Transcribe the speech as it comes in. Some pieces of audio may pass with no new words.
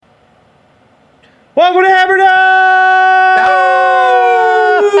What would hammer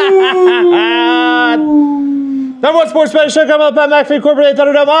Number one sports betting show coming up at McAfee Corporate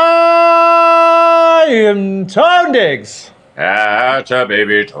Thunderdome. I am Tone Diggs. That's a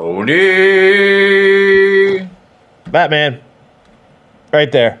baby Tony. Batman.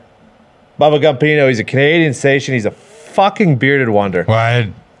 Right there. Bubba Gumpino. He's a Canadian station. He's a fucking bearded wonder. What?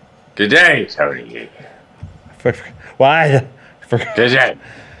 Good day, Tony. Why? Good day.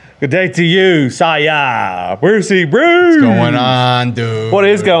 Good day to you, Saya. Brucey Bruce. What's going on, dude? What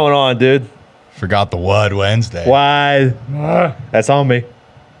is going on, dude? Forgot the Wud Wednesday. Why? That's on me.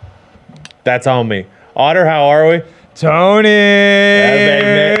 That's on me. Otter, how are we? Tony.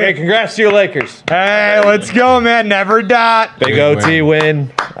 Hey, congrats to your Lakers. Hey, let's go, man. Never dot. Big OT win.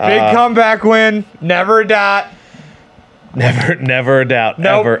 Big comeback win. Never dot. Never a doubt.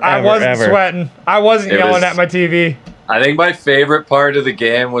 Nope, Ever, I wasn't ever. sweating. I wasn't yelling at my TV. I think my favorite part of the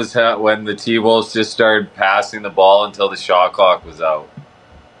game was when the T-Wolves just started passing the ball until the shot clock was out.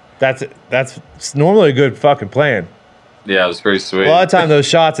 That's normally a good fucking plan. Yeah, it was pretty sweet. A lot of time those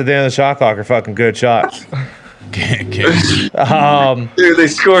shots at the end of the shot clock are fucking good shots. Dude, they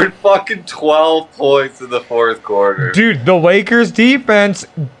scored fucking 12 points in the fourth quarter. Dude, the Lakers defense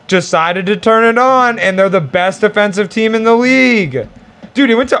decided to turn it on, and they're the best defensive team in the league. Dude,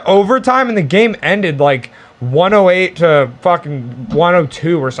 it went to overtime, and the game ended like 108 to fucking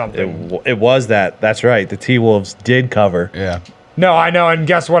 102 or something. It was that. That's right. The T-Wolves did cover. Yeah. No, I know, and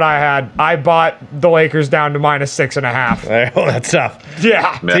guess what I had? I bought the Lakers down to -6.5. Oh, that's tough.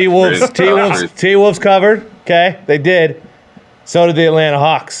 Yeah. T-Wolves covered. Okay, they did. So did the Atlanta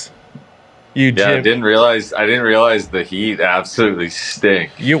Hawks. I didn't realize the Heat absolutely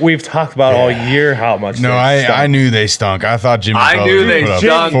stink. We've talked about all year how much. No, I knew they stunk. I thought Jimmy. I knew they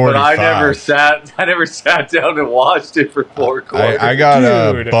stunk, but I 45. never sat down and watched it for 4 quarters. I got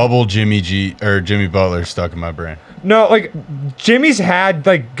a bubble Jimmy Butler stuck in my brain. No, like Jimmy's had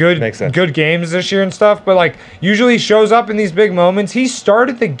like good games this year and stuff, but like usually shows up in these big moments. He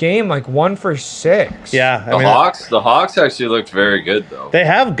started the game like 1 for 6. Yeah, the Hawks actually looked very good though. They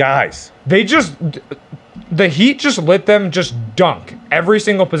have guys. The Heat just let them just dunk every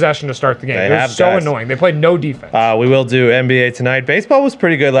single possession to start the game. It was so annoying. They played no defense. We will do NBA tonight. Baseball was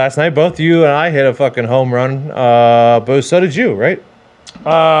pretty good last night. Both you and I hit a fucking home run. But so did you, right?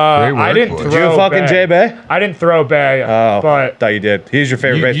 I didn't throw. Did you fucking J Bay? I didn't throw Bay. But thought you did. He's your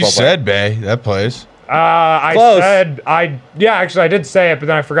favorite baseball player. You said Bay. That plays. I did say it, but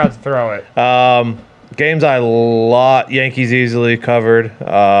then I forgot to throw it. Games I Yankees easily covered.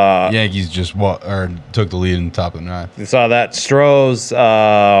 Yankees just took the lead in the top of the ninth. You saw that Stroh's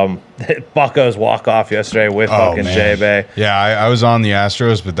Bucco's walk off yesterday with fucking J Bay. Yeah, I was on the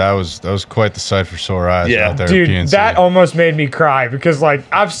Astros, but that was quite the sight for sore eyes out there. Dude, at PNC. that almost made me cry because like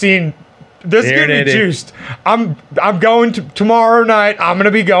I've seen. This is gonna be juiced. I'm going to tomorrow night. I'm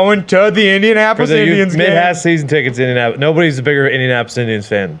gonna be going to the Indianapolis Indians game. Mitt has season tickets in Indianapolis. Nobody's a bigger Indianapolis Indians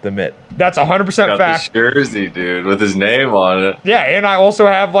fan than Mitt. That's 100% fact. The jersey, dude, with his name on it. Yeah, and I also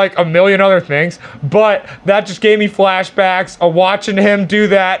have like a million other things, but that just gave me flashbacks of watching him do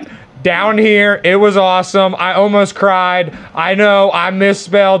that down here. It was awesome. I almost cried. I know I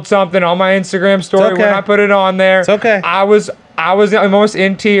misspelled something on my Instagram story when I put it on there. It's okay. I was almost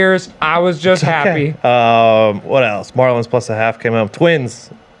in tears. I was just happy. What else? Marlins +0.5 came out.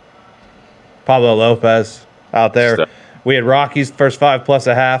 Twins. Pablo Lopez out there. We had Rockies first 5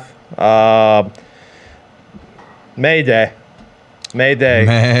 +0.5. Mayday.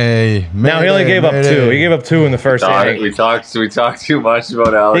 Now he only gave up 2. He gave up 2 in the first inning. We talked too much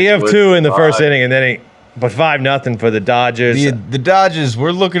about Alex. He gave 2 in the first inning, and then but 5-0 for the Dodgers. The Dodgers,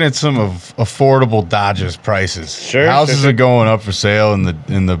 we're looking at some of affordable Dodgers prices. Sure. Houses are going up for sale in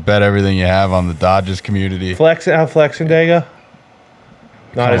the bet everything you have on the Dodgers community. How flexing day go?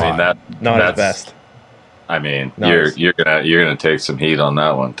 Not as best. I mean, you're gonna take some heat on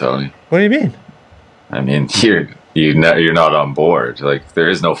that one, Tony. What do you mean? I mean, you're not on board. Like, there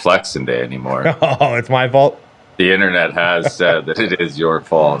is no flexing day anymore. Oh, it's my fault. The internet has said that it is your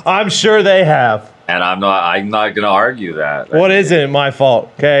fault. I'm sure they have. And I'm not going to argue that. What isn't my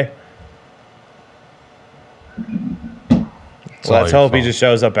fault, okay? So let's hope he just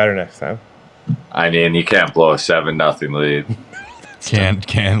shows up better next time. I mean, you can't blow a 7-0 lead.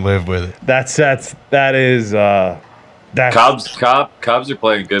 Can't live with it. Cubs are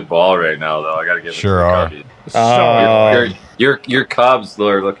playing good ball right now, though. I got to give it to the Cubbies. Your Cubs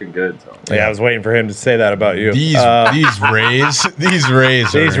are looking good, Tony. Yeah, I was waiting for him to say that about you. These Rays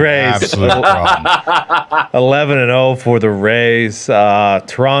are an absolute problem. 11-0 for the Rays.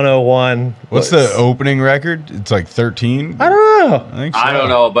 Toronto won. What's the opening record? It's like 13. I don't know. I think so. I don't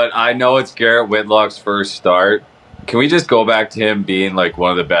know, but I know it's Garrett Whitlock's first start. Can we just go back to him being like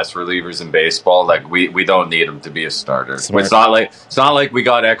one of the best relievers in baseball? Like we don't need him to be a starter. Smart. It's not like we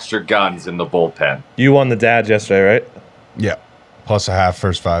got extra guns in the bullpen. You won the DAHN yesterday, right? Yeah. Plus a half,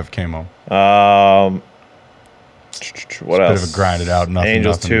 first 5 came home. What else? Bit of a grinded out. Nothing.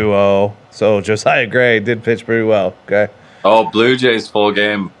 Angels nothing. 2-0. So Josiah Gray did pitch pretty well. Okay. Oh, Blue Jays full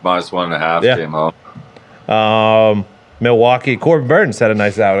game -1.5 Yeah. came home. Milwaukee. Corbin Burns had a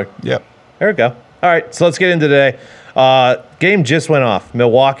nice outing. Yep. There we go. All right, so let's get into today. Game just went off.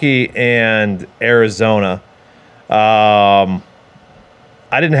 Milwaukee and Arizona. I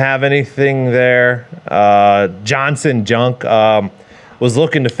didn't have anything there. Johnson Junk was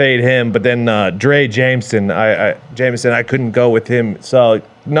looking to fade him, but then Dre Jameson, I couldn't go with him, so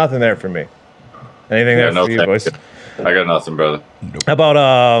nothing there for me. Anything there for you, boys? I got nothing, brother. How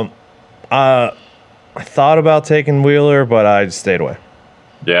about I thought about taking Wheeler, but I just stayed away.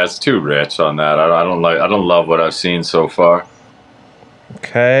 Yeah, it's too rich on that. I don't love what I've seen so far.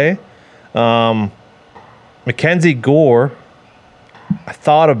 Okay. Mackenzie Gore, I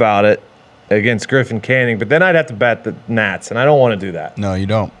thought about it against Griffin Canning, but then I'd have to bet the Nats, and I don't want to do that. No, you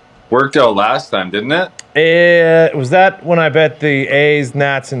don't. Worked out last time, didn't it? Was that when I bet the A's,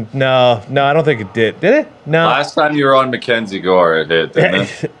 Nats, and no, I don't think it did. Did it? No. Last time you were on Mackenzie Gore, it hit, didn't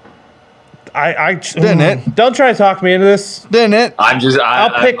it? Didn't it? Don't try to talk me into this. Didn't it? I'll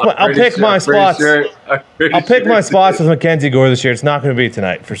pick my spots. I'll pick my spots with Mackenzie Gore this year. It's not going to be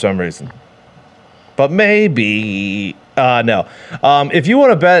tonight for some reason, but maybe no. If you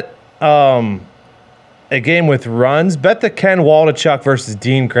want to bet a game with runs, bet the Ken Waldichuk versus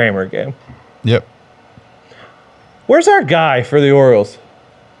Dean Kramer game. Yep. Where's our guy for the Orioles?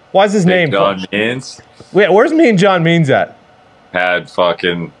 Why is his name? John Means Wait, where's Mean John Means at? had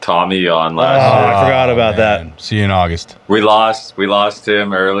fucking Tommy on Oh, last year. I forgot about that. Man. See you in August. We lost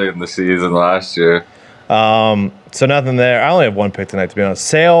him early in the season last year. So nothing there. I only have one pick tonight, to be honest.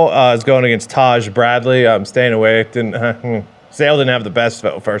 Sale is going against Taj Bradley. I'm staying away. Sale didn't have the best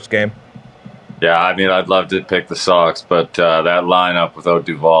first game. Yeah, I mean, I'd love to pick the Sox, but that lineup without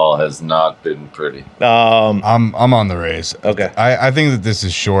Duvall has not been pretty. I'm on the Rays. Okay. I think that this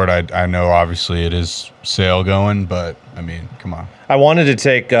is short. I know obviously it is Sale going, but I mean, come on. I wanted to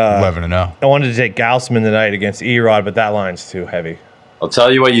take 11-0. I wanted to take Gausman tonight against Erod, but that line's too heavy. I'll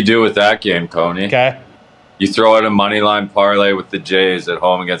tell you what you do with that game, Tony. Okay. You throw out a money line parlay with the Jays at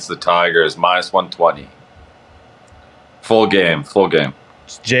home against the Tigers, -120. Full game.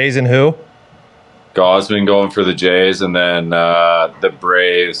 It's Jays and who? Gausman going for the Jays, and then the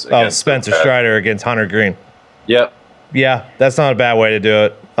Braves. Oh, against Spencer the Pets. Strider against Hunter Green. Yep. Yeah, that's not a bad way to do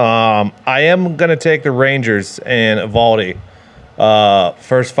it. I am going to take the Rangers and Evaldi.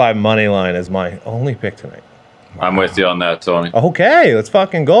 First 5 money line is my only pick tonight. I'm with you on that, Tony. Okay, let's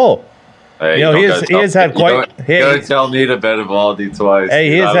fucking go. Hey, You know, he has had quite. You gotta tell me to bet Evaldi twice. Hey,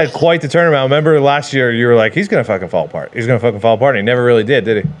 he dude. has had quite the turnaround. Remember last year, you were like, he's going to fucking fall apart. He's going to fucking fall apart. And he never really did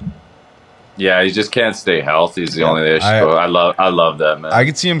he? Yeah, he just can't stay healthy. Is the only issue. I love that, man. I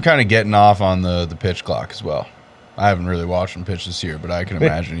could see him kind of getting off on the pitch clock as well. I haven't really watched him pitch this year, but I can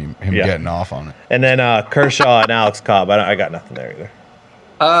imagine him Yeah. getting off on it. And then Kershaw and Alex Cobb. I got nothing there either.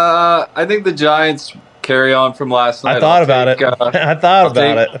 I think the Giants carry on from last night. I thought about it. I thought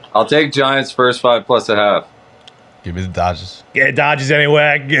about it. I'll take Giants first 5 plus a half. Give me the Dodgers. Get Dodgers anyway.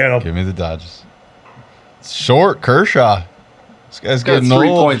 I can get them. Give me the Dodgers. It's short, Kershaw. This guy's Got getting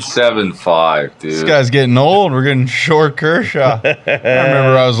old. 3.75, dude. This guy's getting old. We're getting short Kershaw. I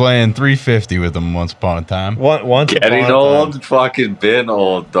remember I was laying 350 with him once upon a time. Once Getting upon a old, time. fucking been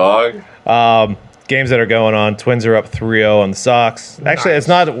old, dog. Games that are going on. Twins are up 3-0 on the Sox. Actually, it's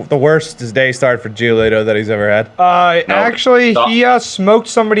not the worst day start for Giolito that he's ever had. Actually, he smoked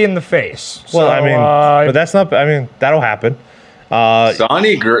somebody in the face. Well, So, I mean, but that's not. I mean, that'll happen.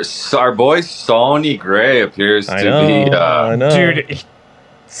 Sonny, our boy Sonny Gray appears to be. I know, dude,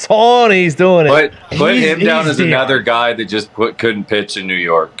 Sonny's doing it. Put him down he's as the- another guy that just couldn't pitch in New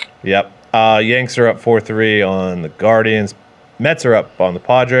York. Yep. Yanks are up 4-3 on the Guardians. Mets are up on the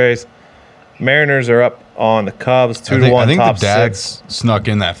Padres. Mariners are up on the Cubs. 2-1 I think top the Dads 6. snuck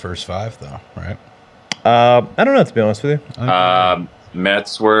in that first 5 though, right? I don't know, to be honest with you.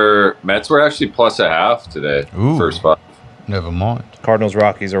 Mets were actually plus a half today. Ooh. First 5. Never mind. Cardinals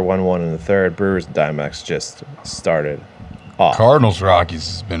Rockies are 1-1 in the third. Brewers and Diamondbacks just started Cardinals Rockies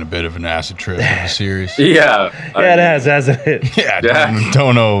has been a bit of an acid trip of a series. Yeah. Yeah, it has, hasn't it? Yeah, Yeah.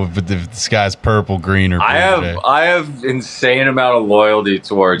 don't know if the sky's purple, green, or blue today. I have insane amount of loyalty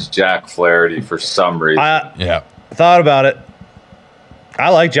towards Jack Flaherty for some reason. Yeah. Thought about it. I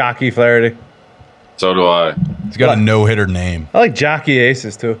like Jockey Flaherty. So do I. He's got a no-hitter name. I like Jockey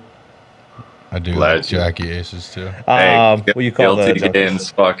Aces too. I do like Legend. Jackie Aces, too. What you call guilty that? games?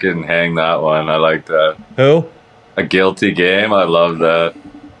 Fucking hang that one. I like that. Who? A guilty game. I love that.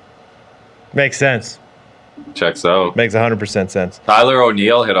 Makes sense. Checks out. Makes 100% sense. Tyler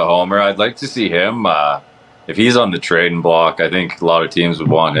O'Neill hit a homer. I'd like to see him. If he's on the trading block, I think a lot of teams would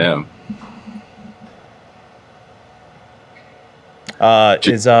want him.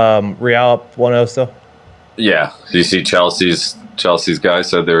 Is Real up 1-0 still? Yeah. Do you see Chelsea's guy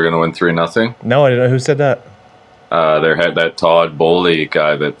said they were going to win 3-0? No, I didn't know. Who said that? They had that Todd Bowley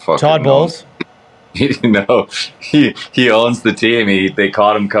guy that fucking Todd Bowles? He owns the team. They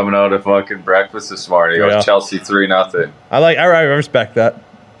caught him coming out of fucking breakfast this morning. He goes, Chelsea 3-0. I respect that.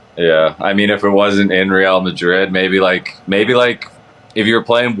 Yeah. I mean, if it wasn't in Real Madrid, maybe like if you were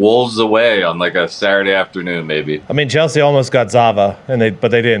playing Wolves away on like a Saturday afternoon, maybe. I mean, Chelsea almost got Zava,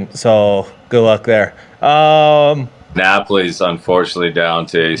 but they didn't. So good luck there. Napoli's unfortunately down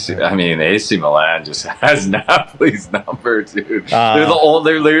to AC. I mean, AC Milan just has Napoli's number, dude. They're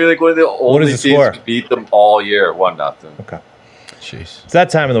literally like one of the only the teams score? to beat them all year at 1-0. Okay. Jeez. It's that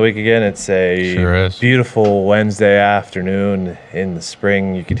time of the week again. It's a Sure is. beautiful Wednesday afternoon in the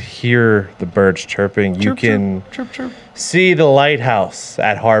spring. You could hear the birds chirping. You can Chirp. see the lighthouse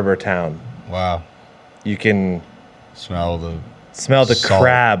at Harbor Town. Wow. You can Smell the salt.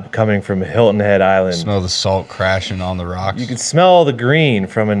 crab coming from Hilton Head Island. Smell the salt crashing on the rocks. You can smell the green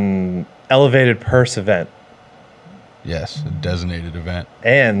from an elevated purse event. Yes, a designated event.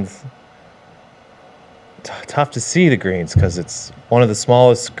 And tough to see the greens because it's one of the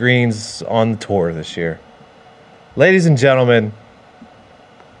smallest greens on the tour this year. Ladies and gentlemen,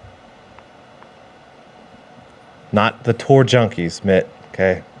 not the Tour Junkies, Mitt,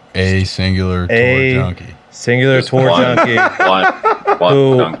 okay? A singular tour junkie. Singular Just Tour one. Junkie.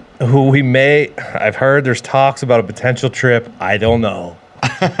 One. who we may, I've heard there's talks about a potential trip. I don't know.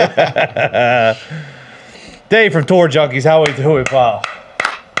 Dave from Tour Junkies, how we doing, pal?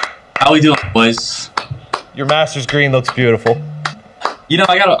 How we doing, boys? Your Masters green looks beautiful. You know,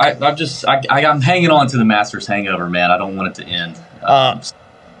 I'm hanging on to the Masters hangover, man. I don't want it to end.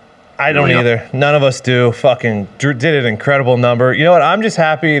 I don't either. None of us do. Fucking Drew did an incredible number. You know what? I'm just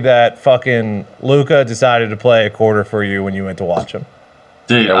happy that fucking Luca decided to play a quarter for you when you went to watch him.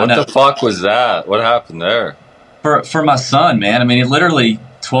 Dude, Yeah, what the fuck was that? What happened there? For my son, man. I mean, he literally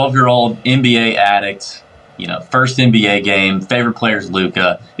 12-year-old NBA addict. You know, first NBA game, favorite player's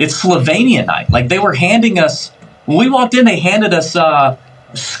Luka. It's Slovenia night. Like, they were handing us, when we walked in, they handed us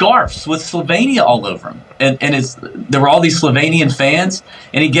scarves with Slovenia all over them. And there were all these Slovenian fans,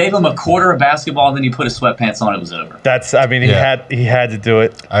 and he gave them a quarter of basketball, and then he put his sweatpants on. It was over. He had to do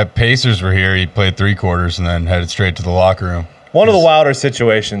it. Pacers were here. He played 3 quarters and then headed straight to the locker room. One of the wilder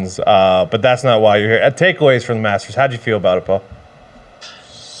situations, but that's not why you're here. Takeaways from the Masters. How'd you feel about it, Paul?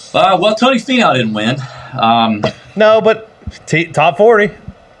 Well, Tony Finau didn't win. No, but top 40.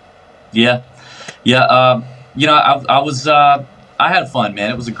 Yeah. You know, I had fun,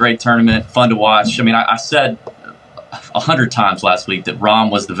 man. It was a great tournament, fun to watch. I mean, I said 100 times last week that Rahm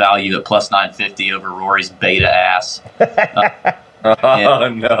was the value at plus 950 over Rory's beta ass. Oh,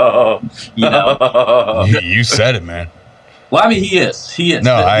 no. You know. You said it, man. Well, I mean, he is.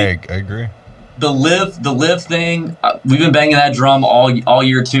 No, I agree. The live thing. We've been banging that drum all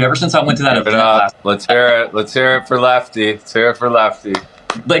year too. Ever since I went to that event last. Let's hear it. Let's hear it for Lefty. Let's hear it for Lefty.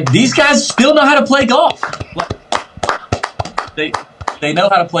 Like, these guys still know how to play golf. Like, they know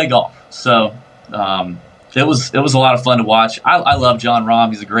how to play golf. So it was a lot of fun to watch. I love John Rahm.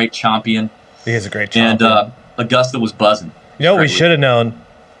 He's a great champion. He is a great champion. And Augusta was buzzing. You know what we should have known?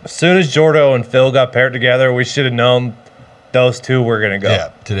 As soon as Jordo and Phil got paired together, we should have known those two were going to go.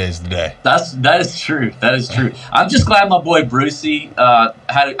 Yeah, today's the day. That is true. That is true. I'm just glad my boy Brucey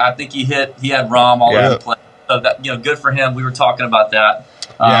I think he had Rahm all over the place. So that, you know, good for him. We were talking about that.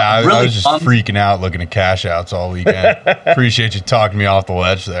 I really was just freaking out looking at cash outs all weekend. Appreciate you talking me off the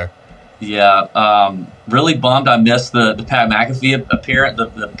ledge there. Yeah, really bummed I missed the Pat McAfee appearance.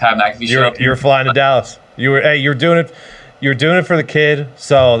 The Pat McAfee show. You were flying to Dallas. You're doing it. You're doing it for the kid,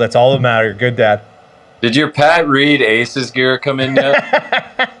 so that's all that matters. You're good dad. Did your Pat Reed Aces gear come in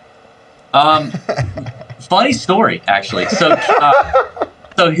yet? Funny story, actually. So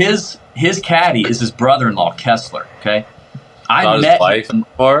his caddy is his brother-in-law Kessler. Okay, I met him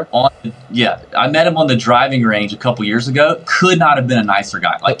I met him on the driving range a couple years ago. Could not have been a nicer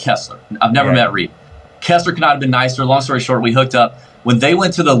guy, like Kessler. I've never met Reed. Kessler could not have been nicer. Long story short, we hooked up when they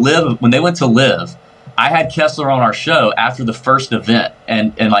went to live. I had Kessler on our show after the first event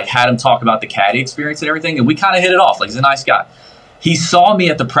and like had him talk about the caddy experience and everything, and we kind of hit it off. Like, he's a nice guy. He saw me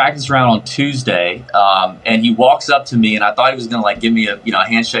at the practice round on Tuesday, and he walks up to me, and I thought he was going to like give me a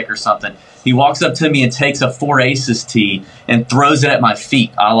handshake or something. He walks up to me and takes a 4 aces tee and throws it at my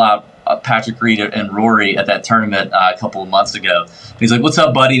feet, a la Patrick Reed and Rory at that tournament a couple of months ago. And he's like, "What's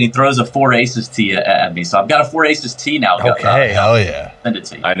up, buddy?" And he throws a 4 aces tee at me. So I've got a 4 aces tee now. Okay, hell yeah. Send it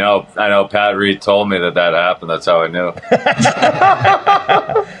to you. I know. Pat Reed told me that happened. That's how I knew.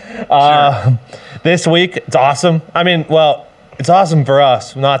 This week, it's awesome. I mean, well, it's awesome for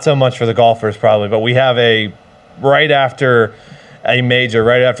us, not so much for the golfers probably, but we have right after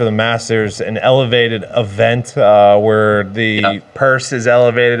the Masters, an elevated event where the purse is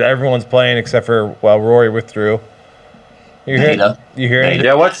elevated. Everyone's playing except for, Rory withdrew. You hear anything?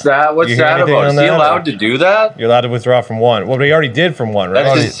 Yeah, what's that? What's that about? Is he allowed to do that? You're allowed to withdraw from one. Well, he already did from one, right?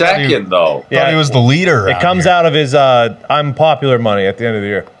 That's his second, though. Yeah, he was the leader. It comes out of his I'm popular money at the end of the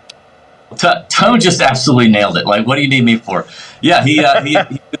year. Tone just absolutely nailed it. Like, what do you need me for? Yeah, he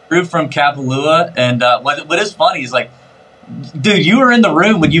withdrew from Kapalua, and what is funny is, like, dude, you were in the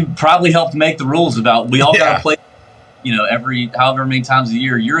room when you probably helped make the rules about we all got to play, every however many times a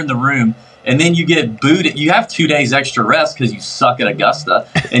year. You're in the room, and then you get booed. You have 2 days extra rest because you suck at Augusta,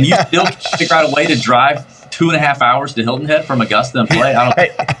 and you still figure out a way to drive 2.5 hours to Hilton Head from Augusta and play.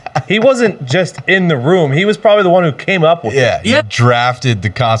 He wasn't just in the room. He was probably the one who came up with it. He drafted the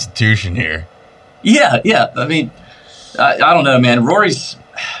Constitution here. Yeah. I mean, I don't know, man. Rory's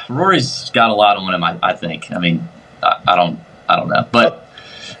got a lot on him, I think. I mean, I don't know. But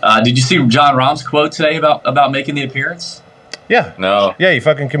did you see John Rahm's quote today about making the appearance? Yeah. No. Yeah, he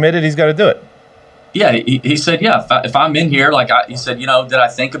fucking committed. He's got to do it. Yeah, he said, if I'm in here, he said, did I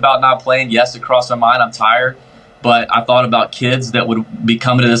think about not playing? Yes, it crossed my mind. I'm tired. But I thought about kids that would be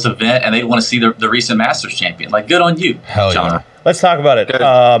coming to this event and they'd want to see the recent Masters champion. Like, good on you, Hell John. Yeah. Let's talk about it.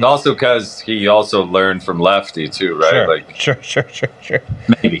 Also because he also learned from Lefty, too, right? Sure.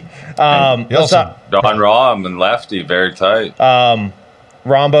 Maybe. Let's talk. John Rahm and Lefty, very tight.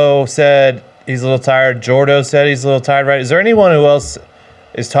 Rombo said he's a little tired. Jordo said he's a little tired, right? Is there anyone who else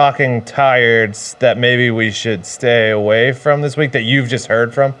is talking tireds that maybe we should stay away from this week that you've just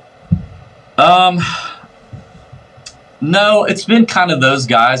heard from? No, it's been kind of those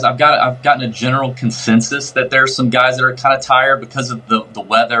guys. I've gotten a general consensus that there's some guys that are kind of tired because of the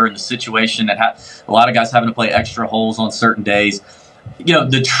weather and the situation, and a lot of guys having to play extra holes on certain days.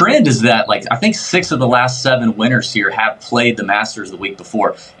 The trend is that, like, I think 6 of the last 7 winners here have played the Masters the week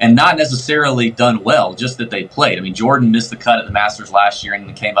before, and not necessarily done well, just that they played. I mean, Jordan missed the cut at the Masters last year and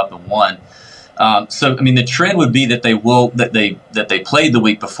then came up and won. So, I mean, the trend would be that they played the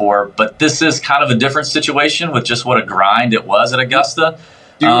week before, but this is kind of a different situation with just what a grind it was at Augusta.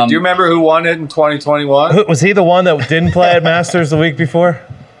 Do you remember who won it in 2021? Was he the one that didn't play at Masters the week before?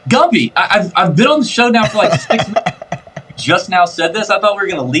 Gumpy. I've been on the show now for like 6 minutes. Just now said this. I thought we were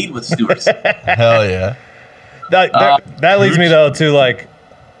going to lead with Stewart's. Hell yeah. That leads me, though, to, like,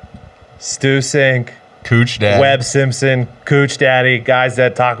 Stu Sink, Cooch Daddy, Webb Simpson, Cooch Daddy, guys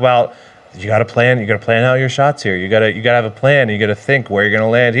that talk about you got to plan. You got to plan out your shots here. You got to have a plan. You got to think where you're going to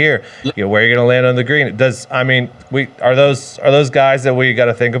land here. Yep. Where you're going to land on the green. Are those guys that we got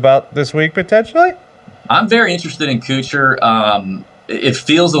to think about this week potentially? I'm very interested in Kuchar. It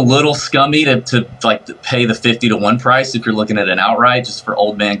feels a little scummy to pay the 50-1 price if you're looking at an outright just for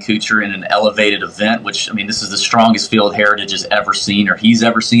old man Kuchar in an elevated event. Which, I mean, this is the strongest field Heritage has ever seen, or he's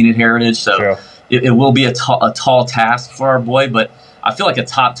ever seen at Heritage. So it will be a tall task for our boy, but I feel like a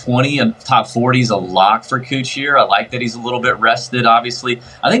top 20 and top 40 is a lock for Kuchar. I like that he's a little bit rested, obviously.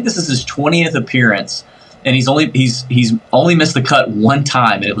 I think this is his 20th appearance, and he's only missed the cut one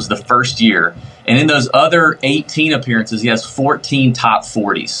time, and it was the first year. And in those other 18 appearances, he has 14 top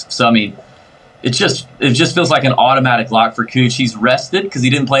 40s. So, I mean, it just feels like an automatic lock for Kuch. He's rested because he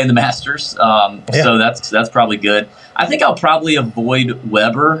didn't play in the Masters. So that's probably good. I think I'll probably avoid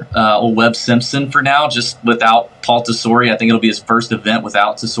Weber or Webb Simpson for now, just without Paul Tesori. I think it'll be his first event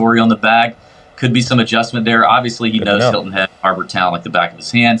without Tesori on the bag. Could be some adjustment there. Obviously, he knows Hilton Head, Harbor Town like the back of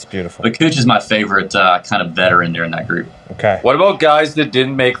his hand. It's beautiful. But Kuch is my favorite kind of veteran there in that group. Okay. What about guys that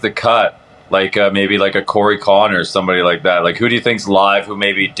didn't make the cut? Like maybe like a Corey Connors, somebody like that. Like, who do you think's live who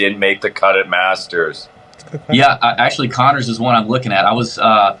maybe didn't make the cut at Masters? Yeah, actually, Connors is one I'm looking at.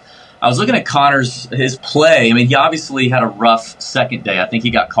 I was looking at his play. I mean, he obviously had a rough second day. I think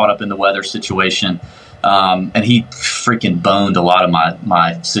he got caught up in the weather situation, and he freaking boned a lot of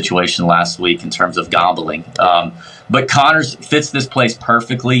my situation last week in terms of gambling. But Connors fits this place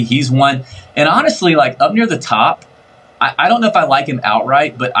perfectly. He's one, and honestly, like up near the top, I don't know if I like him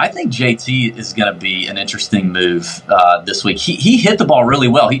outright, but I think JT is going to be an interesting move this week. He hit the ball really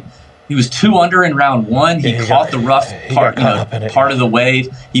well. He was 2 under in round 1. He caught the rough part of the wave.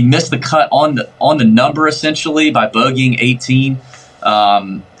 He missed the cut on the number essentially by bogeying 18.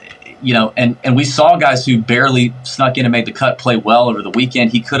 And we saw guys who barely snuck in and made the cut play well over the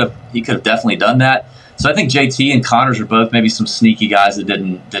weekend. He could have definitely done that. So I think JT and Connors are both maybe some sneaky guys that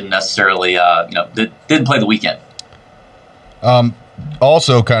didn't necessarily didn't play the weekend.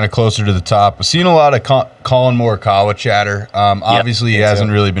 Also kind of closer to the top, I've seen a lot of Colin Morikawa chatter. Obviously, he hasn't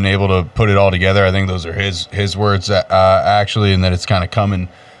really been able to put it all together. I think those are his words, actually, and that it's kind of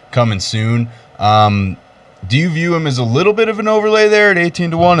coming soon. Do you view him as a little bit of an overlay there at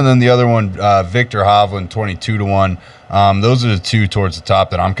 18-1, and then the other one, Victor Hovland, 22-1? Those are the two towards the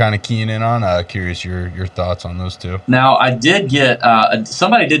top that I'm kind of keying in on. Curious your thoughts on those two. Now, I did get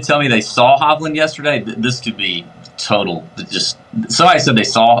somebody did tell me they saw Hovland yesterday. This could be total. Just somebody said they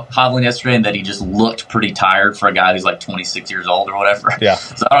saw Hovland yesterday and that he just looked pretty tired for a guy who's like 26 years old or whatever. Yeah.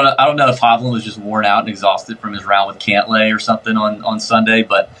 So I don't know if Hovland was just worn out and exhausted from his round with Cantlay or something on Sunday,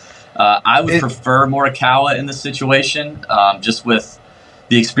 but I would prefer Morikawa in this situation, just with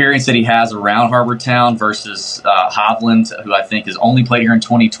the experience that he has around Harbour Town versus Hovland, who I think has only played here in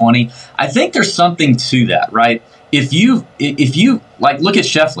 2020. I think there's something to that, right? If you like look at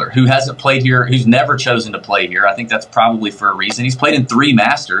Scheffler, who hasn't played here, who's never chosen to play here, I think that's probably for a reason. He's played in 3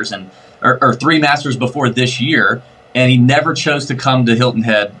 Masters or 3 Masters before this year, and he never chose to come to Hilton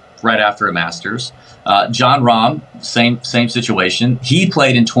Head right after a Masters. John Rahm, same situation. He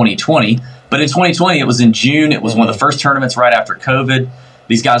played in 2020, but in 2020 it was in June. It was one of the first tournaments right after COVID.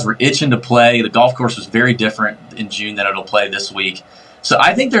 These guys were itching to play. The golf course was very different in June than it'll play this week. So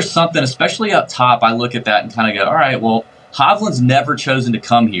I think there's something, especially up top, I look at that and kind of go, all right, well, Hovland's never chosen to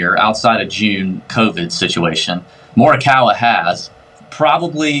come here outside of June COVID situation. Morikawa has.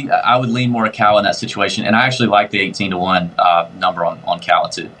 Probably I would lean Morikawa in that situation, and I actually like the 18-1 number on Kawa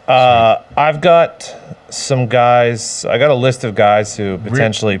too. I've got some guys. I got a list of guys who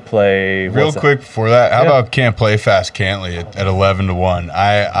potentially play. Real quick before that, how about Can't Play Fast Cantley at 11-1?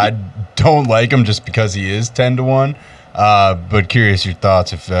 I don't like him just because he is 10-1. But curious your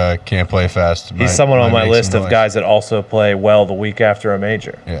thoughts if Can't Play Fast. He's someone on my list of guys that also play well the week after a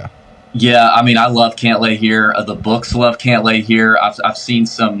major. Yeah, I mean, I love Cantlay here. The books love Cantlay here. I've seen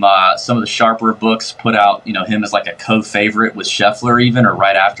some of the sharper books put out, him as like a co-favorite with Scheffler even, or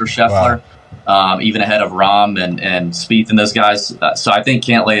right after Scheffler, even ahead of Rahm and Spieth and those guys. So I think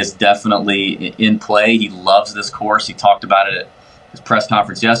Cantlay is definitely in play. He loves this course. He talked about it at his press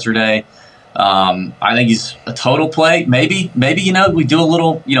conference yesterday. I think he's a total play. Maybe we do a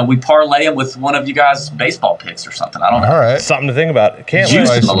little, we parlay him with one of you guys' baseball picks or something. I don't know. All right. Something to think about.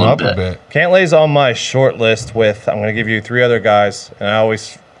 Cantlay's on my short list with, I'm going to give you 3 other guys, and I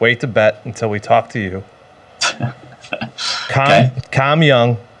always wait to bet until we talk to you. Cam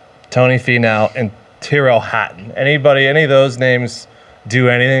Young, Tony Finau, and Tyrrell Hatton. Any of those names do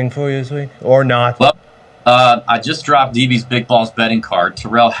anything for you this week or not? Well, I just dropped DB's Big Balls betting card.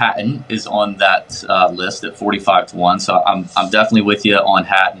 Tyrrell Hatton is on that list at 45-1, so I'm definitely with you on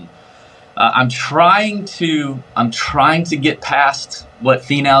Hatton. I'm trying to get past what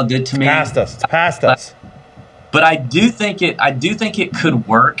Finau did to me. It's past us. But I do think it could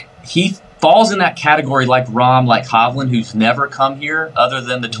work. He falls in that category like Rahm, like Hovland, who's never come here other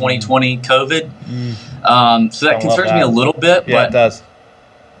than the 2020 COVID. So that concerns me a little bit. Yeah, but it does.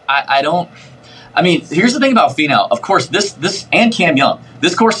 I don't. I mean, here's the thing about Finau. Of course, this and Cam Young,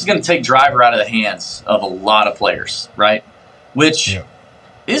 this course is going to take driver out of the hands of a lot of players, right? Which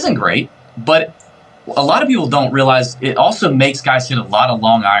isn't great, but a lot of people don't realize it also makes guys hit a lot of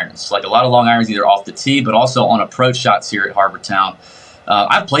long irons, like a lot of long irons either off the tee, but also on approach shots here at Harbour Town.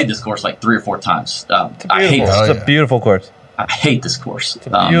 I've played this course like 3 or 4 times. I hate this. It's a beautiful course. I hate this course. It's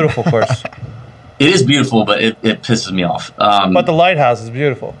a beautiful course. It is beautiful, but it pisses me off. But the lighthouse is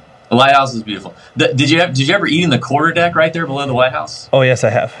beautiful. The lighthouse is beautiful. Did you ever eat in the quarter deck right there below the White House? Oh yes, I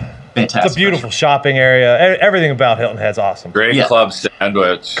have. Fantastic. It's a beautiful shopping area. Everything about Hilton Head's awesome. Great club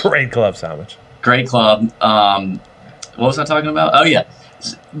sandwich. Great club sandwich. Great club. What was I talking about? Oh yeah.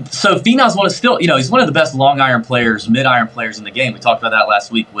 So Finau's he's one of the best long iron players, mid iron players in the game. We talked about that last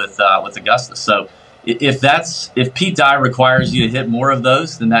week with Augusta. So if Pete Dye requires you to hit more of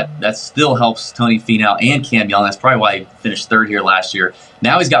those, then that still helps Tony Finau and Cam Young. That's probably why he finished third here last year.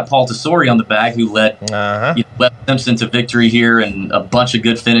 Now he's got Paul Tesori on the bag, who led Webb Simpson to victory here and a bunch of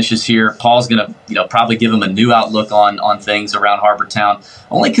good finishes here. Paul's going to probably give him a new outlook on things around Harbour Town.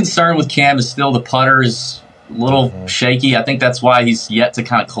 Only concern with Cam is still the putter is a little shaky. I think that's why he's yet to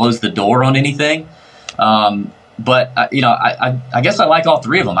kind of close the door on anything. But, I guess I like all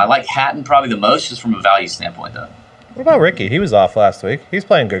three of them. I like Hatton probably the most just from a value standpoint, though. What about Ricky? He was off last week. He's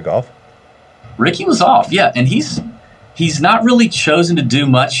playing good golf. Ricky was off, yeah. And he's not really chosen to do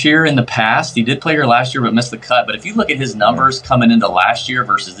much here in the past. He did play here last year but missed the cut. But if you look at his numbers coming into last year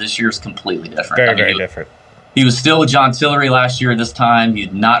versus this year, it's completely different. Very different. He was still with John Tillery last year at this time. He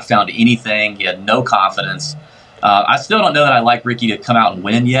had not found anything. He had no confidence. I still don't know that I like Ricky to come out and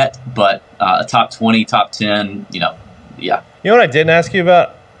win yet, but a top 20, top 10, yeah. You know what I didn't ask you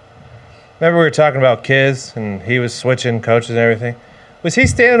about? Remember we were talking about Kiz and he was switching coaches and everything? Was he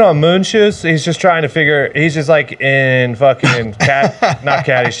standing on moon shoes? He's just trying to figure. He's just like in fucking not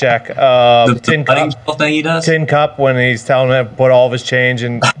Caddyshack. The Tin Cup thing he does. Tin Cup when he's telling him to put all of his change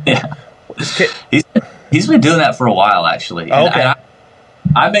in. Yeah. He's been doing that for a while actually. Oh, okay. And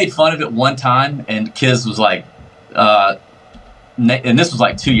I made fun of it one time, and Kiz was like, and this was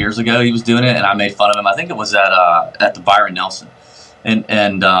like 2 years ago. He was doing it, and I made fun of him. I think it was at the Byron Nelson,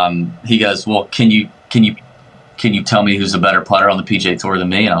 and he goes, "Well, can you tell me who's a better putter on the PGA Tour than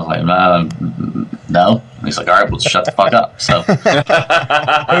me?" And I was like, "No." And he's like, "All right, well, shut the fuck up." So,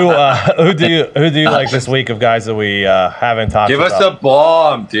 who do you like this week of guys that we haven't talked about? Give us a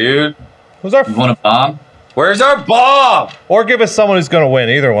bomb, dude. Who's our? You want a bomb? Where's our bomb? Or give us someone who's going to win.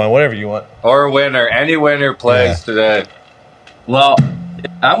 Either one, whatever you want. Or a winner. Any winner plays today. Well,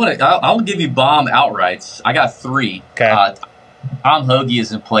 I'll give you bomb outrights. I got three. Okay. Tom Hoagie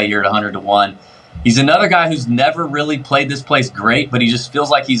is in play here at 100 to 1. He's another guy who's never really played this place great, but he just feels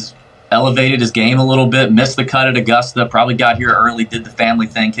like he's elevated his game a little bit. Missed the cut at Augusta. Probably got here early. Did the family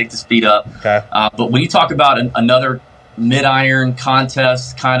thing. Kicked his feet up. Okay. But when you talk about another mid-iron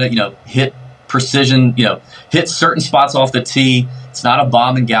contest, kind of hit precision, hit certain spots off the tee. It's not a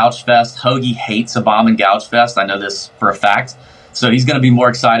bomb and gouge fest. Hoagie hates a bomb and gouge fest. I know this for a fact. So he's going to be more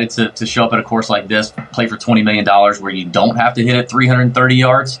excited to show up at a course like this, play for $20 million where you don't have to hit it 330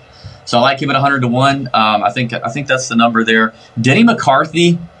 yards. So I like him at 100 to 1. I think that's the number there. Denny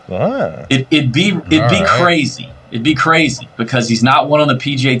McCarthy, it'd be crazy. It'd be crazy because he's not won on the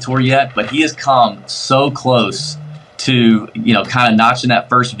PGA Tour yet, but he has come so close to kind of notching that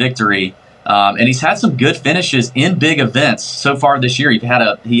first victory. And he's had some good finishes in big events so far this year. He had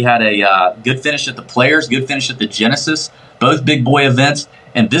a good finish at the Players, good finish at the Genesis, both big boy events.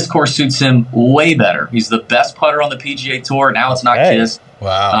 And this course suits him way better. He's the best putter on the PGA Tour. Now it's not Kiss.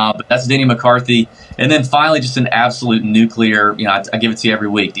 Wow. But that's Denny McCarthy. And then finally, just an absolute nuclear, I give it to you every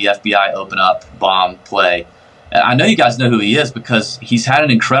week, the FBI open up bomb play. I know you guys know who he is because he's had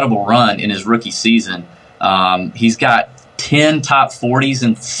an incredible run in his rookie season. He's got 10 top 40s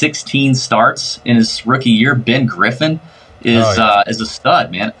and 16 starts in his rookie year. Ben Griffin is a stud,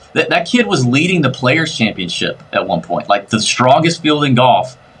 man. That kid was leading the Players Championship at one point, like the strongest field in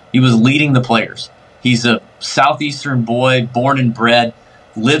golf. He was leading the Players. He's a Southeastern boy, born and bred,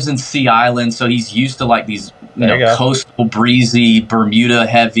 lives in Sea Island, so he's used to like these coastal, breezy,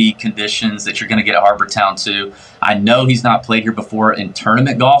 Bermuda-heavy conditions that you're going to get at Harbour Town too. I know he's not played here before in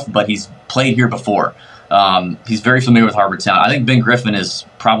tournament golf, but he's played here before. He's very familiar with Harbour Town. I think Ben Griffin is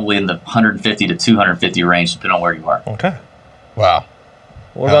probably in the 150 to 250 range, depending on where you are. Okay. Wow.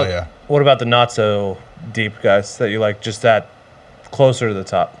 What about the not so deep guys that you like, just that closer to the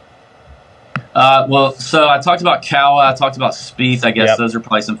top? Well, so I talked about Kawa, I talked about Spieth. I guess those are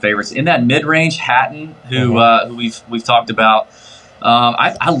probably some favorites. In that mid-range, Hatton, who we've talked about.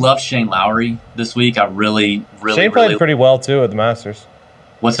 I love Shane Lowry this week. I really Shane played pretty well too at the Masters.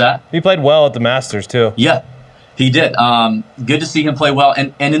 What's that? He played well at the Masters too. Yeah, he did. Good to see him play well.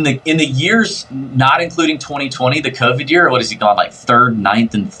 And in the years not including 2020, the COVID year, what has he gone like 3rd,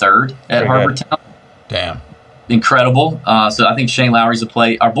 9th, and 3rd at Harbour Town? Damn. Incredible. So I think Shane Lowry's a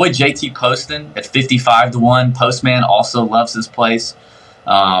play. Our boy JT Poston at 55 to 1. Postman also loves this place.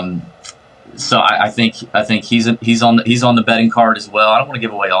 So I think he's on the betting card as well. I don't want to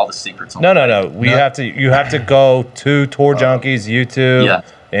give away all the secrets. No. You have to go to Tour Junkies, YouTube,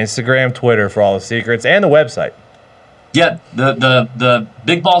 Instagram, Twitter for all the secrets and the website. Yeah, the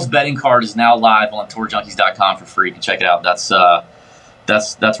Big Balls betting card is now live on tourjunkies.com for free. You can check it out. That's where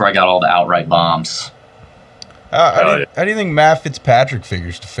I got all the outright bombs. How do you think Matt Fitzpatrick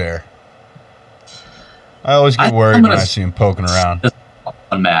figures to fare? I always get worried when I see him poking around.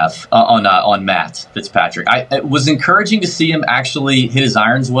 on Matt Fitzpatrick. It was encouraging to see him actually hit his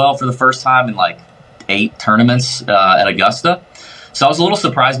irons well for the first time in like 8 tournaments at Augusta. So I was a little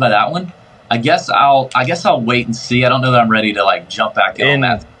surprised by that one. I guess I'll wait and see. I don't know that I'm ready to like jump back in on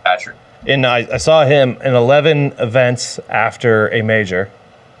Matt Fitzpatrick. I saw him in 11 events after a major.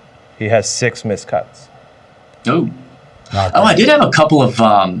 He has 6 missed cuts. Oh, I did have a couple of.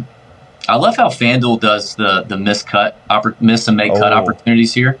 I love how FanDuel does the miss and make cut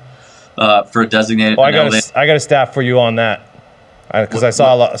opportunities here for a designated. Well, I got a stat for you on that because I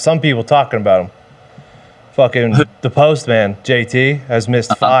saw some people talking about him. Fucking the postman JT has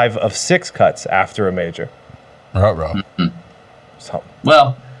missed 5 of 6 cuts after a major. Mm-hmm. So.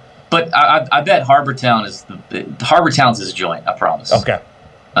 Well, but I bet Harbortown's his joint. I promise. Okay,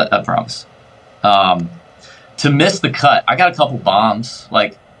 I promise. To miss the cut, I got a couple bombs,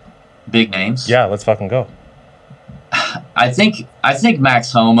 like big names. Yeah, let's fucking go. I think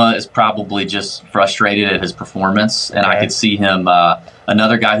Max Homa is probably just frustrated at his performance, and I could see him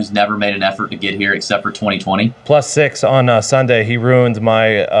another guy who's never made an effort to get here except for 2020. +6 on Sunday. He ruined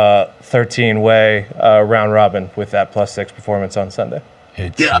my 13-way round robin with that +6 performance on Sunday.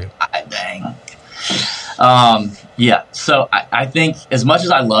 Dang. Yeah. So I think as much as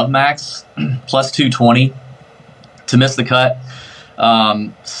I love Max, +220 to miss the cut.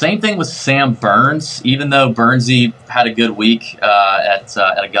 Same thing with Sam Burns. Even though Burnsy had a good week at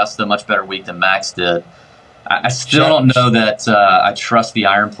Augusta, much better week than Max did. I still don't know that I trust the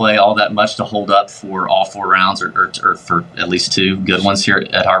iron play all that much to hold up for all 4 rounds or for at least 2 good ones here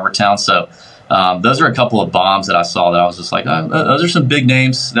at Harbortown. So those are a couple of bombs that I saw that I was just like, those are some big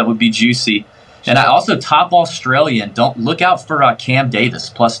names that would be juicy. And I also top Australian. Don't look out for Cam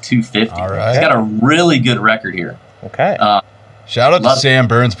Davis +250. All right. He's got a really good record here. Okay. Shout out to Sam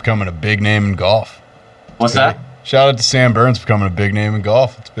Burns becoming a big name in golf. What's that? Shout out to Sam Burns becoming a big name in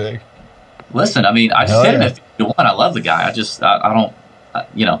golf. It's big. Listen, I mean, I just hit him at 51. I love the guy. I don't,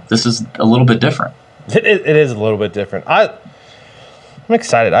 this is a little bit different. It is a little bit different. I'm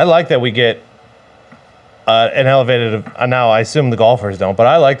excited. I like that we get an elevated. Now I assume the golfers don't, but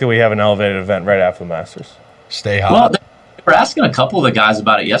I like that we have an elevated event right after the Masters. Stay hot. Well, they were asking a couple of the guys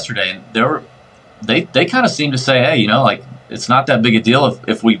about it yesterday, and they kind of seemed to say, hey, like it's not that big a deal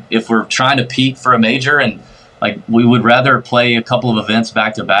if we're trying to peak for a major, and like we would rather play a couple of events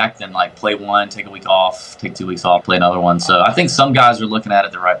back to back than like play one, take a week off, take 2 weeks off, play another one. So I think some guys are looking at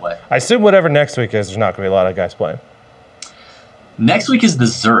it the right way. I assume whatever next week is, there's not going to be a lot of guys playing. Next week is the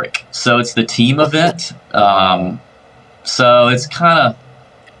Zurich, so it's the team event. So it's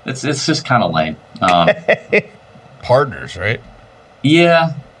just kind of lame. Partners, right?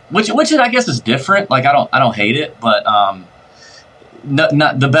 Yeah, which I guess is different. Like I don't hate it, but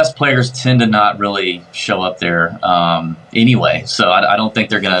not the best players tend to not really show up there anyway. So I don't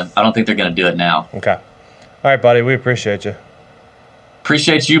think they're gonna do it now. Okay, all right, buddy. We appreciate you.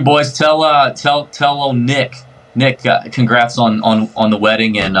 Appreciate you, boys. Tell old Nick, congrats on the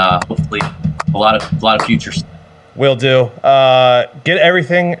wedding, and hopefully a lot of future stuff. Will do. Get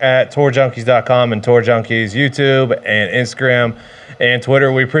everything at tourjunkies.com and Tour Junkies YouTube and Instagram and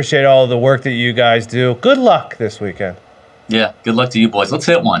Twitter. We appreciate all of the work that you guys do. Good luck this weekend. Yeah, good luck to you boys. Let's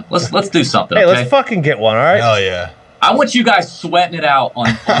hit one. Let's do something. Hey, okay? let's fucking get one. All right. Hell yeah. I want you guys sweating it out on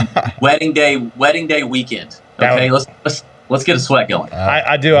wedding day weekend. Okay, let's get a sweat going.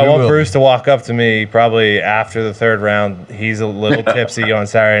 I do. I want Bruce to walk up to me probably after the 3rd round. He's a little tipsy on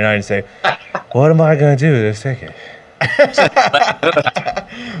Saturday night and say, "What am I going to do with this ticket?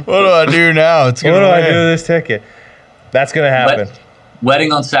 What do I do now? What do I do with this ticket?" That's going to happen.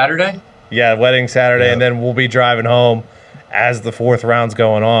 Wedding on Saturday? Yeah, wedding Saturday, and then we'll be driving home as the 4th round's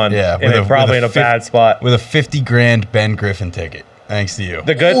going on. Yeah, and probably in a bad spot with a $50,000 Ben Griffin ticket. Thanks to you.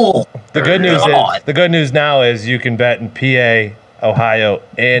 The good news now is you can bet in PA, Ohio,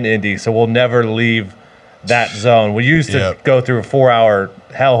 and Indy, so we'll never leave that zone. We used to go through a 4-hour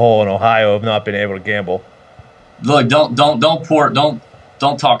hellhole in Ohio of not being able to gamble. Look, don't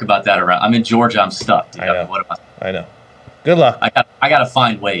talk about that around. I'm in Georgia. I'm stuck. Dude. I know. Good luck. I got to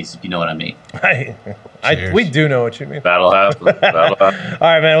find ways, if you know what I mean. We do know what you mean. That'll happen. All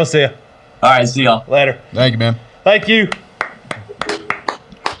right, man. We'll see you. All right, see y'all later. Thank you, man. Thank you.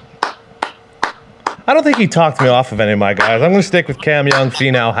 I don't think he talked me off of any of my guys. I'm going to stick with Cam Young,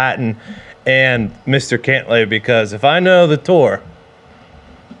 Finau, Hatton, and Mr. Cantlay because if I know the tour,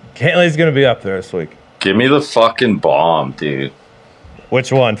 Cantlay's going to be up there this week. Give me the fucking bomb, dude.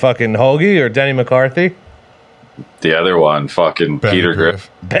 Which one? Fucking Hoagie or Denny McCarthy? The other one, fucking Peter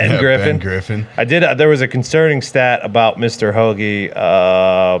Griffin. Ben Griffin. I did. There was a concerning stat about Mr. Hoagie.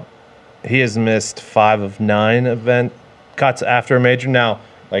 He has missed 5 of 9 event cuts after a major. Now,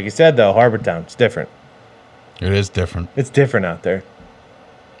 Like you said, though, Harbor Town, it's different. It is different. It's different out there.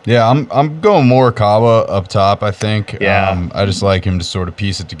 Yeah, I'm going Morikawa up top, I think. Yeah. I just like him to sort of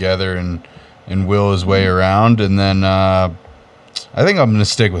piece it together and will his way around. And then I think I'm going to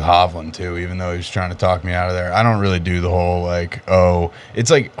stick with Hovland, too, even though he was trying to talk me out of there. I don't really do the whole, like,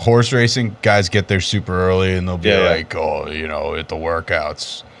 it's like horse racing. Guys get there super early, and they'll be like, you know, at the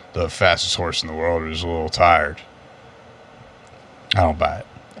workouts, the fastest horse in the world is a little tired. I don't buy it.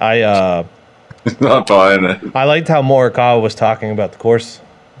 Not buying it. I liked how Morikawa was talking about the course.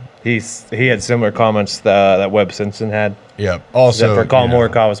 He had similar comments that Webb Simpson had. Yep. Also, for Colin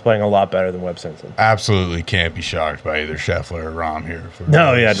Morikawa was playing a lot better than Webb Simpson. Absolutely can't be shocked by either Scheffler or Rahm here. For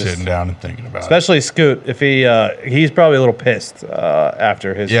sitting down and thinking about especially Scoot. If he's probably a little pissed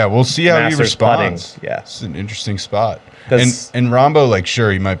after his we'll see how he responds. Putting. Yeah, it's an interesting spot. And Rombo, like,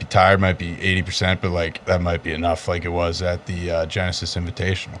 sure, he might be tired, might be 80%, but like that might be enough, like it was at the Genesis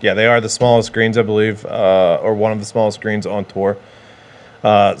Invitational. Yeah, they are the smallest greens, I believe, or one of the smallest greens on tour.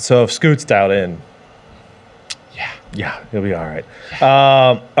 So if Scoot's dialed in, yeah, he'll be all right.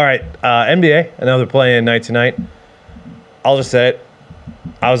 All right, NBA, another play-in night tonight. I'll just say it.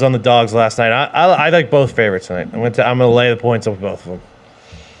 I was on the dogs last night. I like both favorites tonight. I'm gonna lay the points up with both of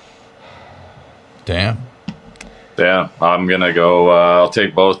them. Damn, I'm gonna go. I'll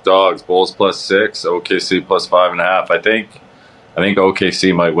take both dogs. Bulls +6, OKC +5.5. I think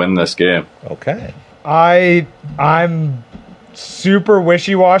OKC might win this game. Okay. I'm super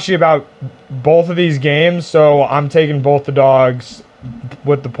wishy-washy about both of these games, so I'm taking both the dogs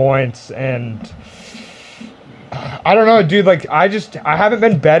with the points. And I don't know, dude. Like, I haven't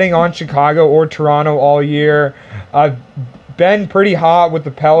been betting on Chicago or Toronto all year. I've been pretty hot with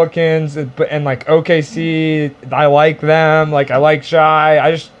the Pelicans, and like OKC, I like them. Like, I like Shai.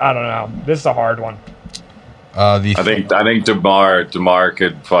 I don't know. This is a hard one. I think DeMar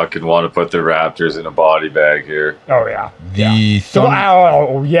could fucking want to put the Raptors in a body bag here. Oh yeah.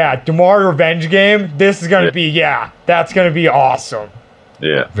 DeMar revenge game. This is gonna be that's gonna be awesome.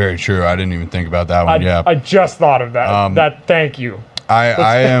 Yeah. Very true. I didn't even think about that one. I just thought of that. Thank you.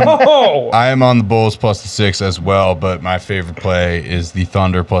 I am on the Bulls +6 as well, but my favorite play is the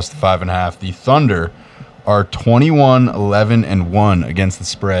Thunder +5.5. The Thunder are 21-11-1 against the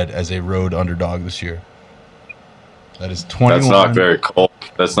spread as a road underdog this year. That is 21. That's not very cold.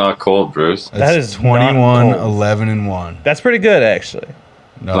 That's not cold, Bruce. That is 21-11-1. That's pretty good, actually.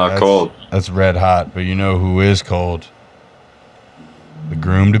 No, not cold. That's red hot. But you know who is cold? The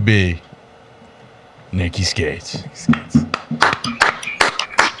groom to be, Nikki Skates.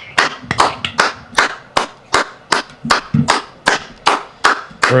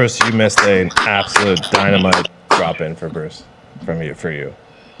 Bruce, you missed an absolute dynamite drop in for Bruce for you. Did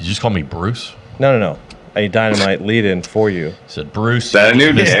you just call me Bruce? No. A dynamite lead in for you. You said Bruce. Is that a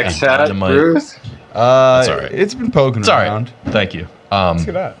new Knicks hat, Bruce? That's all right. It's been poking around. Right. Thank you. Look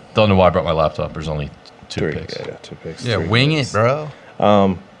at that. Don't know why I brought my laptop. There's only two picks. Yeah, 2 picks. Yeah, wing it, bro. You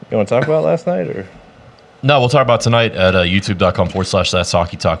want to talk about last night or? No, we'll talk about tonight at youtube.com/That's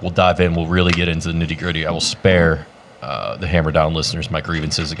Hockey Talk. We'll dive in. We'll really get into the nitty gritty. I will spare the Hammer Down listeners my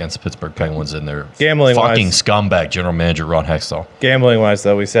grievances against the Pittsburgh Penguins and their fucking scumbag general manager Ron Hextall. Gambling wise,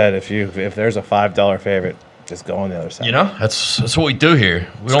 though, we said if there's a $5 favorite, just go on the other side. You know, that's what we do here.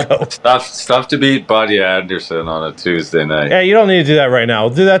 We don't stuff to beat Buddy Anderson on a Tuesday night. Yeah, you don't need to do that right now.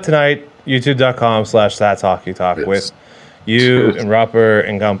 We'll do that tonight. youtube.com/That's Hockey Talk with you and Rupper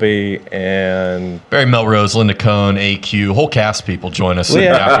and Gumpy and Barry Melrose, Linda Cohn, AQ, whole cast of people join us in the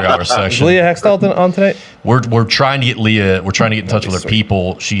after hour session. Is Leah Hextall on tonight? We're trying to get Leah. We're trying to get in touch with her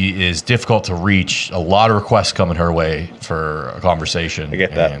people. She is difficult to reach. A lot of requests coming her way for a conversation. I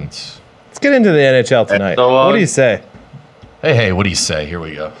get that. And let's get into the NHL tonight. What do you say? Hey, what do you say? Here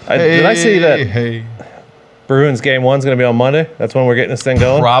we go. Did I see that? Bruins game 1's going to be on Monday. That's when we're getting this thing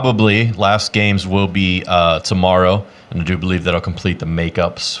going. Probably. Last games will be tomorrow. And I do believe that'll complete the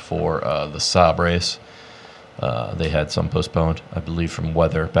makeups for the Sabres. They had some postponed, I believe, from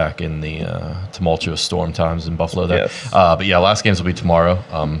weather back in the tumultuous storm times in Buffalo there. Yes. But yeah, last games will be tomorrow.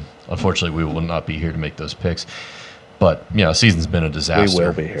 Unfortunately, we will not be here to make those picks. But, you know, season's been a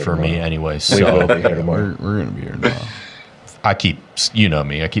disaster for me anyway. So we will be here tomorrow. We're going to be here tomorrow. you know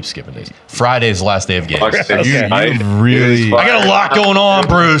me, I keep skipping days. Friday's the last day of games. You really... I got a lot going on,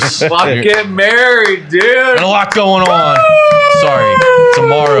 Bruce. Fuck, get married, dude. Got a lot going on. Sorry.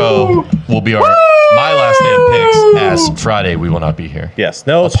 Tomorrow will be my last day of picks. As Friday, we will not be here. Yes.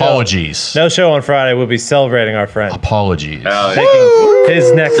 No apologies. No show on Friday. We'll be celebrating our friend. Apologies. Taking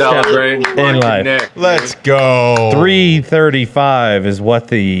his next step in life. Nick, Let's go. 335 is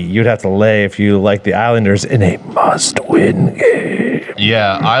what you'd have to lay if you like the Islanders in a must-win game.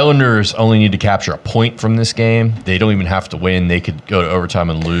 Yeah, Islanders only need to capture a point from this game. They don't even have to win. They could go to overtime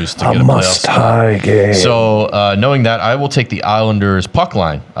and lose to get a playoff spot. game. So, knowing that, I will take the Islanders puck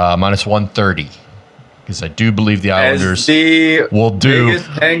line, minus 130. Because I do believe the Islanders As the will do. biggest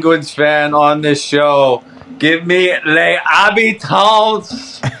Penguins fan on this show, give me Les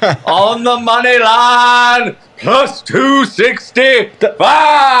Habitants on the money line, plus 265.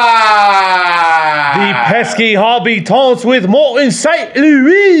 The pesky habitants with Morton St.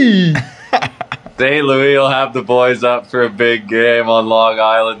 Louis. St. Louis will have the boys up for a big game on Long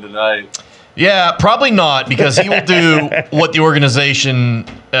Island tonight. Yeah, probably not, because he will do what the organization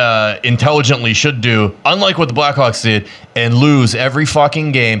intelligently should do, unlike what the Blackhawks did, and lose every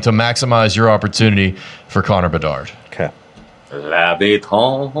fucking game to maximize your opportunity for Connor Bedard. Okay.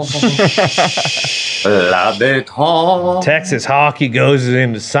 L'Habitant. L'Habitant. Texas hockey goes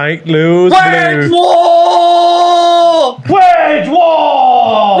into St. Louis. Wage Blue. war! Wage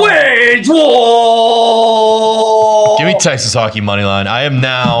war! Wage war! Give me Texas hockey money line. I am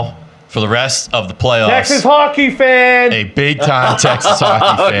now, for the rest of the playoffs, Texas hockey fan. a big-time Texas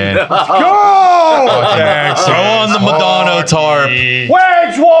hockey fan. Go! Throw on the Madonna tarp.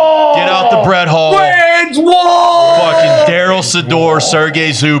 Wage war! Get out the Brett Hall. Wage war! Fucking Daryl Sador, Sergei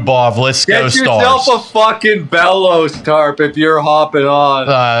Zubov. Let's go, Get yourself Stars. a fucking Bellows tarp if you're hopping on.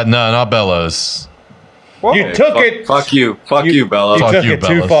 No, not Bellows. You took it. Fuck you. Fuck you, Bellows. You Fuck took you, it too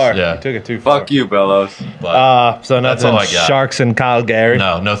Bellows. far. Yeah. You took it too far. Fuck you, Bellows. But So That's nothing. all I got. Sharks and Calgary.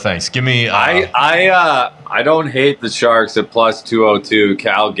 no thanks. Give me. I don't hate the Sharks at plus 202.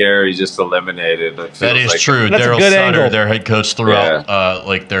 Calgary just eliminated. It that feels is like. true. That's a Daryl good Sutter, angle. their head coach, threw out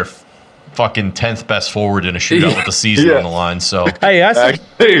like their fucking 10th best forward in a shootout with the season Yeah. on the line. So Hey, that's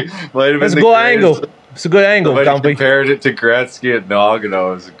Actually, might have a been the good greatest- angle. It's a good angle, Somebody Dumpy. compared it to Gretzky at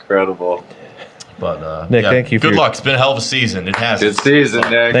Nagano. It was incredible. But Nick, thank you for Good your- luck. It's been a hell of a season. It has. Good season,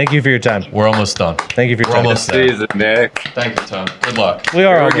 Nick. Thank you for your time. We're almost done. Thank you for your We're time. almost Good there. season, Nick. Thank you, Tom. Good luck. We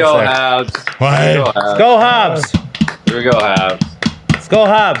are Here we go, almost there. Habs. What? Here we go, Let's Habs. go, Hobbs. Here we go, Habs. Let's go,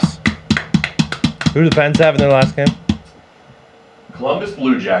 Hobbs. Who do the Pens have in their last game? Columbus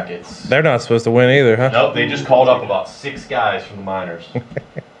Blue Jackets. They're not supposed to win either, huh? Nope, they just called up about 6 guys from the minors.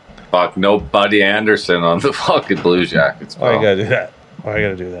 Fuck, no Buddy Anderson on the fucking Blue Jackets, Why bro. you gotta do that? Why you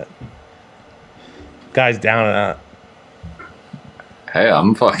gotta do that? Guy's down and out. Hey,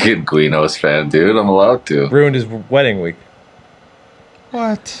 I'm a fucking Guinos fan, dude. I'm allowed to. Ruined his wedding week.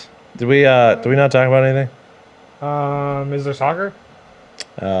 What? Did we not talk about anything? Is there soccer?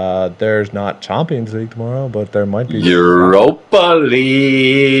 There's not Champions League tomorrow, but there might be. Europa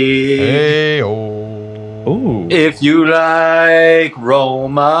League. Hey, oh. Ooh. If you like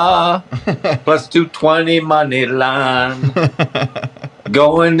Roma, plus 220 money line.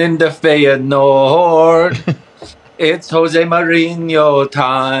 Going into Feyenoord. It's Jose Mourinho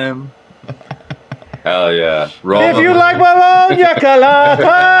time. Hell yeah. Roma. If you like Bologna,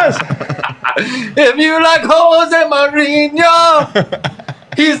 Calapas. If you like Jose Mourinho,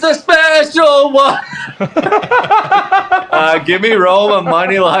 he's the special one. Give me Roma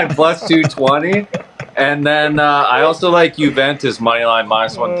money line plus 220. And then I also like Juventus money line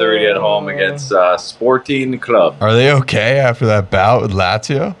minus 130 at home against Sporting Club. Are they okay after that bout with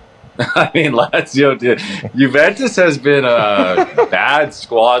Lazio? I mean, Lazio did. Juventus has been a bad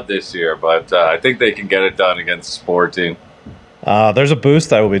squad this year, but I think they can get it done against Sporting. There's a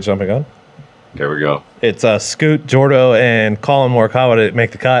boost I will be jumping on. There we go. It's Scoot, Jordo, and Colin Morikawa to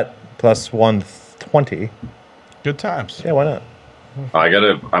make the cut, plus 120. Good times. Yeah, why not?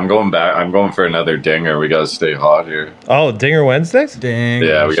 I'm going back. I'm going for another dinger. We gotta stay hot here. Oh, Dinger Wednesdays? Dang.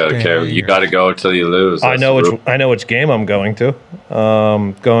 Yeah, we gotta carry. You gotta go till you lose. I know That's which game I'm going to.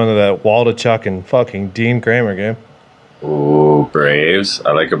 Going to that Waldachuk and fucking Dean Kramer game. Ooh, Braves.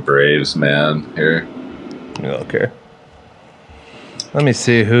 I like a Braves man here. I don't care. Let me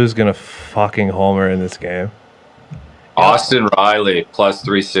see who's gonna fucking homer in this game. Austin Riley plus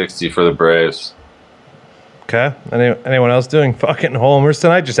 360 for the Braves. Okay. Anyone else doing fucking homers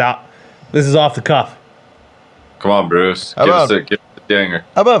tonight? Just out. This is off the cuff. Come on, Bruce. How Give us about- a dinger.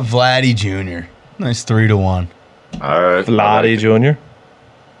 How about Vladdy Jr.? Nice 3-1. All right. Lottie Jr.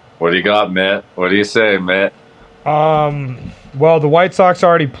 What do you got, Mitt? What do you say, Mitt? Well, the White Sox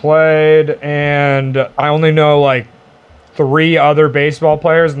already played, and I only know like 3 other baseball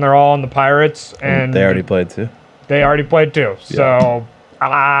players, and they're all on the Pirates. And They already played too. They already played too. So,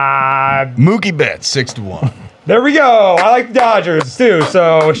 Mookie Betts 6-1. there we go. I like the Dodgers too.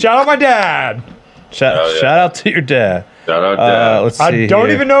 So, shout out my dad. Shout out to your dad. Shout out, Dad. Let's see. I don't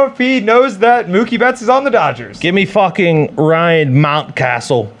here. even know if he knows that Mookie Betts is on the Dodgers. Give me fucking Ryan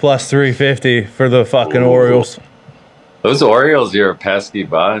Mountcastle plus 350 for the fucking Orioles. Those Orioles are a pesky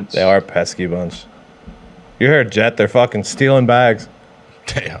bunch. They are a pesky bunch. You heard Jet, they're fucking stealing bags.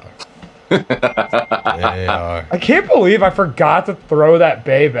 They are. They are. I can't believe I forgot to throw that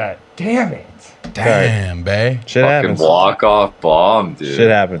Bay bet. Damn it. Damn, Bay. Shit Fucking happens. walk-off bomb, dude. Shit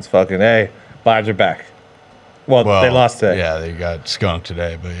happens. Fucking, hey, vibes are back. Well, they lost today. Yeah, they got skunked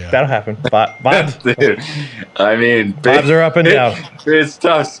today, but yeah. That'll happen. Vibes, Dude, I mean, vibes are up and down. It's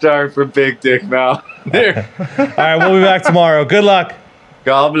tough start for Big Dick Mal. All right, we'll be back tomorrow. Good luck.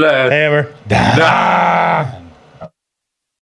 God bless. Hammer. Damn.